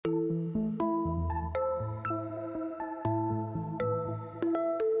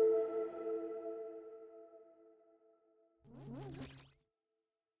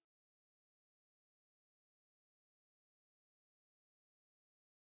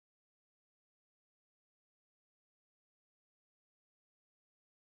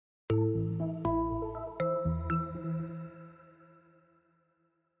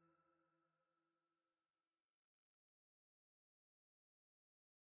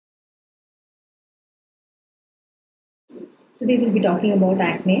Today we'll be talking about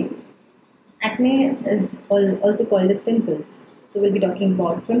acne. Acne is also called as pimples. So we'll be talking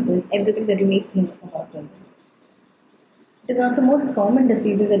about pimples, everything that you need to know about pimples. It is one of the most common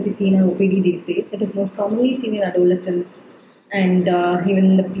diseases that we see in our OPD these days. It is most commonly seen in adolescents and even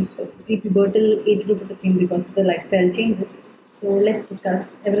in the pre-pubertal age group it is seen because of the lifestyle changes. So let's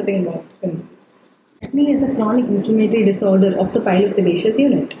discuss everything about pimples. Acne is a chronic inflammatory disorder of the pilosebaceous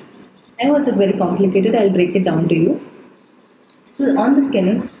unit. I know it is very complicated. I'll break it down to you. So on the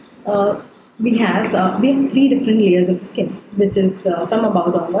skin, we have three different layers of the skin, which is from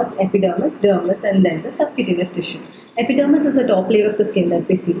about onwards: epidermis, dermis, and then the subcutaneous tissue. Epidermis is the top layer of the skin that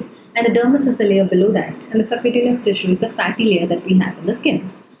we see, and the dermis is the layer below that, and the subcutaneous tissue is the fatty layer that we have in the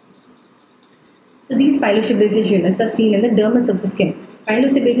skin. So these pilosebaceous units are seen in the dermis of the skin.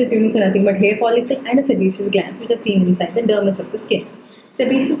 Pilosebaceous units are nothing but hair follicle and a sebaceous glands, which are seen inside the dermis of the skin.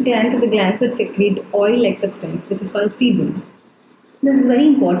 Sebaceous glands are the glands which secrete oil-like substance, which is called sebum. This is very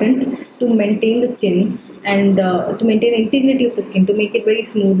important to maintain the skin and to maintain the integrity of the skin, to make it very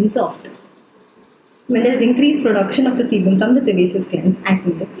smooth and soft. When there is increased production of the sebum from the sebaceous glands,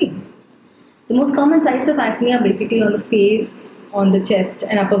 acne is seen. The most common sites of acne are basically on the face, on the chest,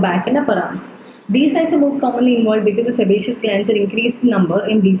 and upper back and upper arms. These sites are most commonly involved because the sebaceous glands are increased in number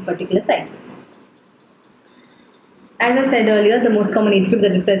in these particular sites. As I said earlier, the most common age group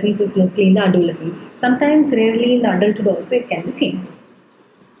that it presents is mostly in the adolescence. Sometimes, rarely in the adulthood also, it can be seen.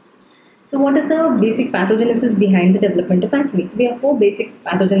 So what is the basic pathogenesis behind the development of acne? We have four basic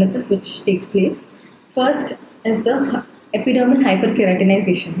pathogenesis which takes place. First is the epidermal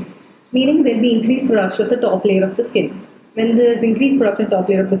hyperkeratinization, meaning there will be increased production of the top layer of the skin. When there is increased production of the top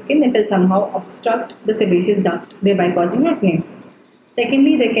layer of the skin, it will somehow obstruct the sebaceous duct, thereby causing acne.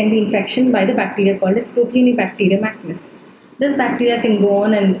 Secondly, there can be infection by the bacteria called as Propionibacterium acnes. This bacteria can go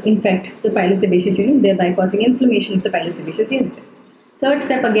on and infect the pilosebaceous unit, thereby causing inflammation of the pilosebaceous unit. Third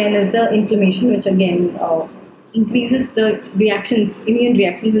step again is the inflammation, which again increases the immune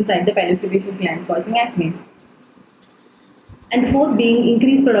reactions inside the pilosebaceous gland, causing acne. And the fourth being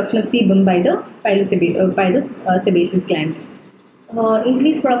increased production of sebum by the sebaceous gland.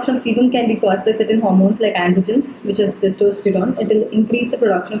 Increased production of sebum can be caused by certain hormones like androgens, which is testosterone. It will increase the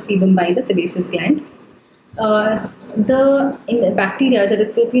production of sebum by the sebaceous gland. The bacteria, that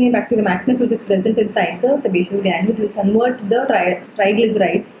is Propionibacterium acnes, which is present inside the sebaceous gland, which will convert the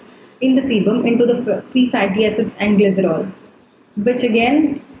triglycerides in the sebum into the free fatty acids and glycerol, which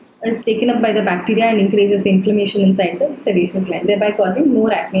again is taken up by the bacteria and increases the inflammation inside the sebaceous gland, thereby causing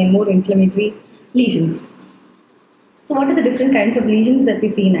more acne and more inflammatory lesions. So what are the different kinds of lesions that we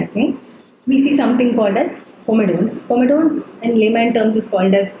see in acne? We see something called as comedones. Comedones in layman terms is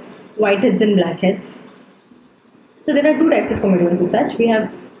called as whiteheads and blackheads. So there are two types of comedones as such. We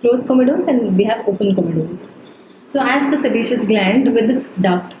have closed comedones and we have open comedones. So as the sebaceous gland with this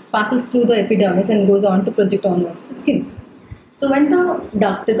duct passes through the epidermis and goes on to project onwards the skin. So when the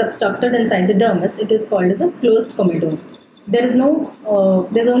duct is obstructed inside the dermis, it is called as a closed comedone. There's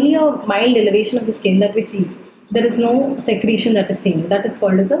only a mild elevation of the skin that we see. There is no secretion that is seen. That is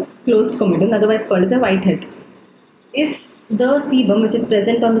called as a closed comedone, otherwise called as a whitehead. If the sebum which is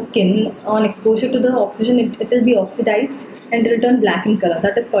present on the skin, on exposure to the oxygen, it will be oxidized and return black in color.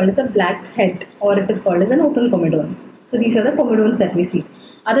 That is called as a blackhead, or it is called as an open comedone. So these are the comedones that we see.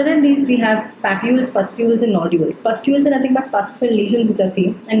 Other than these, we have papules, pustules, and nodules. Pustules are nothing but pus-filled lesions which are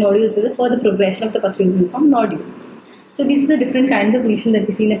seen, and nodules is a further progression of the pustules will form nodules. So these are the different kinds of lesions that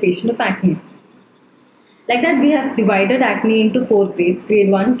we see in a patient of acne. Like that, we have divided acne into four grades: grade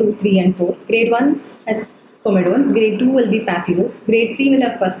 1, 2, 3, and 4. Grade 1 has comedones, grade 2 will be papules, grade 3 will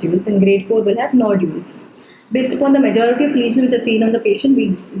have pustules, and grade 4 will have nodules. Based upon the majority of lesions which are seen on the patient, we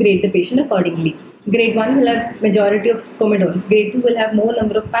grade the patient accordingly. Grade 1 will have majority of comedones, grade 2 will have more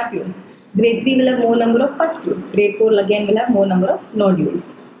number of papules, grade 3 will have more number of pustules, grade 4 again will have more number of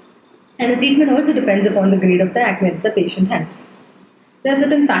nodules. And the treatment also depends upon the grade of the acne that the patient has. There are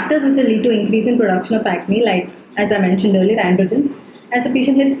certain factors which will lead to increase in production of acne, like as I mentioned earlier, androgens. As the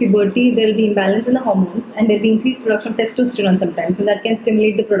patient hits puberty, there will be imbalance in the hormones and there will be increased production of testosterone sometimes, and that can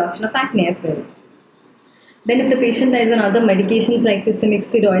stimulate the production of acne as well. Then if the patient is on other medications like systemic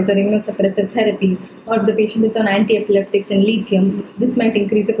steroids or immunosuppressive therapy, or if the patient is on anti-epileptics and lithium, this might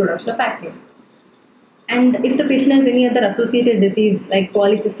increase the production of acne. And if the patient has any other associated disease like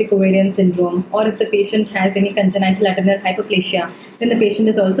polycystic ovarian syndrome, or if the patient has any congenital adrenal hyperplasia, then the patient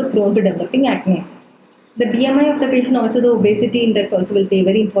is also prone to developing acne. The BMI of the patient, also the obesity index, also will play a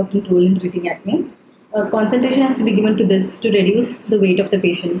very important role in treating acne. Concentration has to be given to this to reduce the weight of the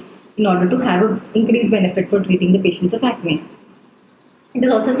patient in order to have an increased benefit for treating the patients of acne. It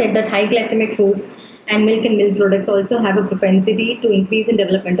is also said that high glycemic foods and milk products also have a propensity to increase in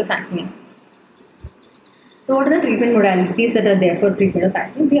development of acne. So what are the treatment modalities that are there for treatment of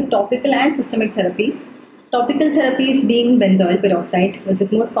acne? We have topical and systemic therapies. Topical therapies being benzoyl peroxide, which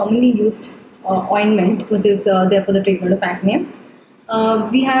is most commonly used ointment, which is there for the treatment of acne.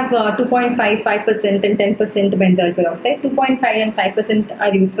 We have 2.5%, 5% and 10% benzoyl peroxide. 2.5 and 5%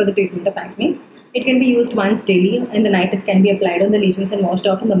 are used for the treatment of acne. It can be used once daily. In the night, it can be applied on the lesions and washed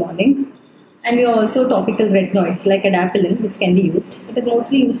off in the morning. And we have also topical retinoids like adapalene, which can be used. It is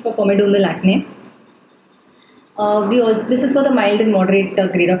mostly used for comedonal acne. This is for the mild and moderate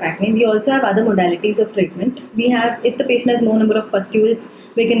grade of acne. We also have other modalities of treatment. We have, if the patient has more number of pustules,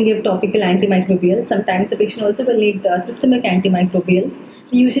 we can give topical antimicrobials. Sometimes the patient also will need systemic antimicrobials.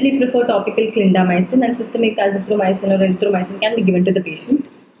 We usually prefer topical clindamycin, and systemic azithromycin or erythromycin can be given to the patient.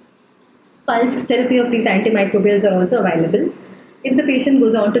 Pulsed therapy of these antimicrobials are also available. If the patient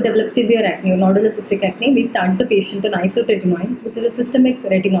goes on to develop severe acne or nodular cystic acne, we start the patient on isotretinoin, which is a systemic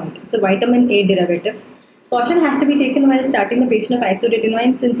retinoid. It's a vitamin A derivative. Caution has to be taken while starting the patient of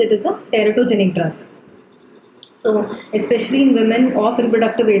isotretinoin since it is a teratogenic drug. So, especially in women of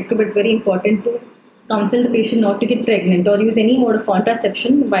reproductive age group, it's very important to counsel the patient not to get pregnant or use any mode of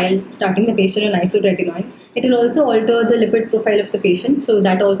contraception while starting the patient on isotretinoin. It will also alter the lipid profile of the patient, so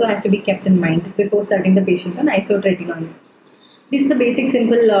that also has to be kept in mind before starting the patient on isotretinoin. These are the basic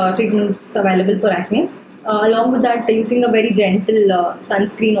simple treatments available for acne. Along with that, using a very gentle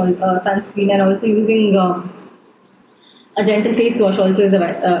sunscreen and also using a gentle face wash also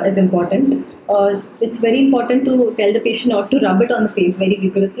is important. It's very important to tell the patient not to rub it on the face very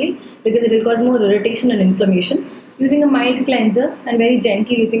vigorously because it will cause more irritation and inflammation. Using a mild cleanser and very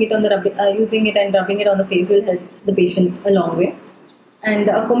gently using it and rubbing it on the face will help the patient a long way. And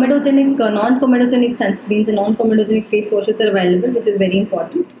non-comedogenic sunscreens and non-comedogenic face washes are available, which is very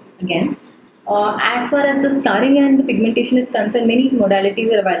important again. As far as the scarring and the pigmentation is concerned, many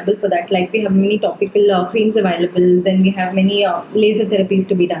modalities are available for that. Like we have many topical creams available, then we have many laser therapies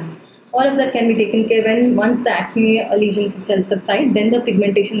to be done. All of that can be taken care when once the acne lesions itself subside, then the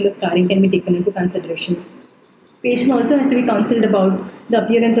pigmentation and the scarring can be taken into consideration. Patient also has to be counseled about the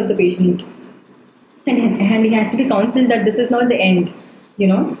appearance of the patient, and he has to be counseled that this is not the end.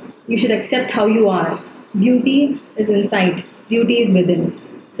 You should accept how you are. Beauty is inside, beauty is within.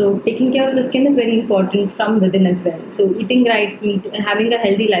 So taking care of the skin is very important from within as well. So eating right, having a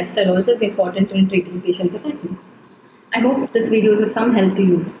healthy lifestyle also is important in treating patients of acne. I hope this video is of some help to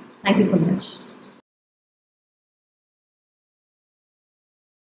you. Thank you so much.